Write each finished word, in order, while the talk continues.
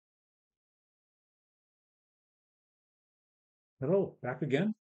Hello, back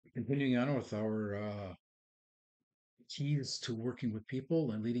again. Continuing on with our keys to working with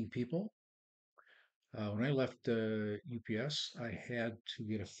people and leading people. When I left UPS, I had to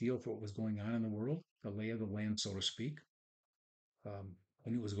get a feel for what was going on in the world, the lay of the land, so to speak. I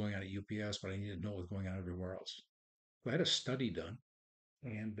knew what was going on at UPS, but I needed to know what was going on everywhere else. So I had a study done,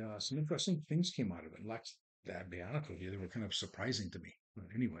 and some interesting things came out of it. Let's be honest with you, they were kind of surprising to me. But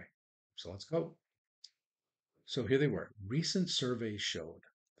anyway, so let's go. So here they were. Recent surveys showed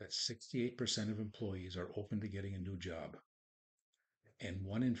that 68% of employees are open to getting a new job, and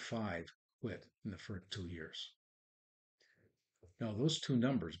one in five quit in the first 2 years. Now, those two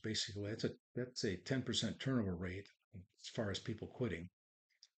numbers basically that's a 10% turnover rate as far as people quitting.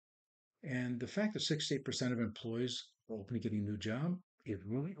 And the fact that 68% of employees are open to getting a new job is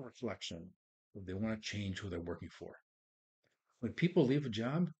really a reflection of they want to change who they're working for. When people leave a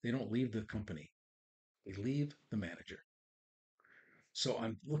job, they don't leave the company, they leave the manager. So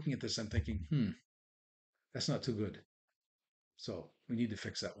I'm looking at this, I'm thinking, that's not too good. So we need to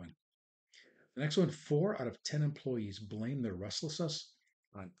fix that one. The next one, 4 out of 10 employees blame their restlessness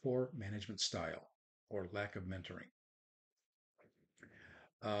on poor management style or lack of mentoring.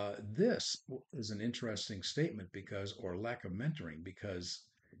 This is an interesting statement because, or lack of mentoring, because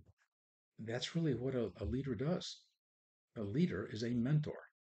that's really what a leader does. A leader is a mentor.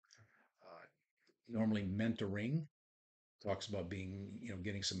 Uh, Normally, mentoring talks about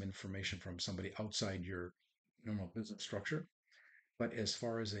getting some information from somebody outside your normal business structure. But as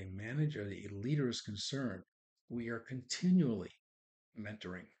far as a manager, a leader is concerned, we are continually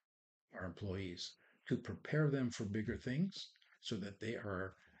mentoring our employees to prepare them for bigger things so that they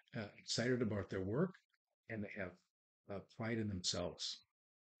are excited about their work and they have pride in themselves.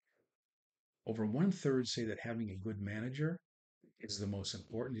 Over one third say that having a good manager is the most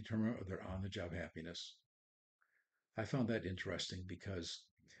important determinant of their on the job happiness. I found that interesting because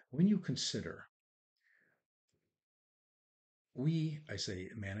when you consider I say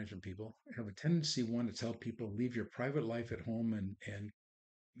management people, have a tendency one to tell people leave your private life at home and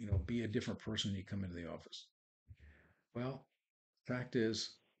be a different person when you come into the office. Well, fact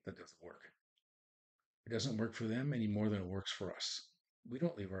is that doesn't work. It doesn't work for them any more than it works for us. We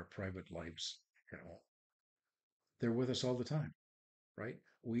don't leave our private lives at home. They're with us all the time, right?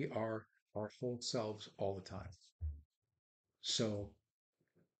 We are our whole selves all the time. So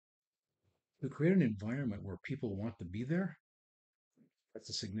to create an environment where people want to be there, that's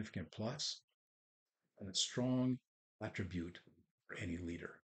a significant plus and a strong attribute for any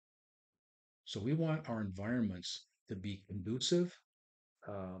leader. So we want our environments to be conducive,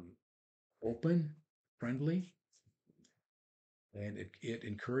 um, open, friendly, and it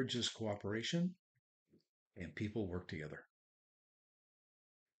encourages cooperation and people work together.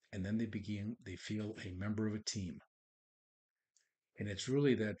 And then they feel a member of a team. And it's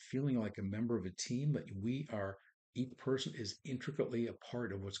really that feeling like a member of a team that each person is intricately a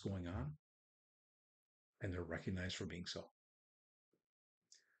part of what's going on and they're recognized for being so.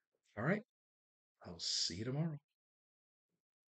 All right. I'll see you tomorrow.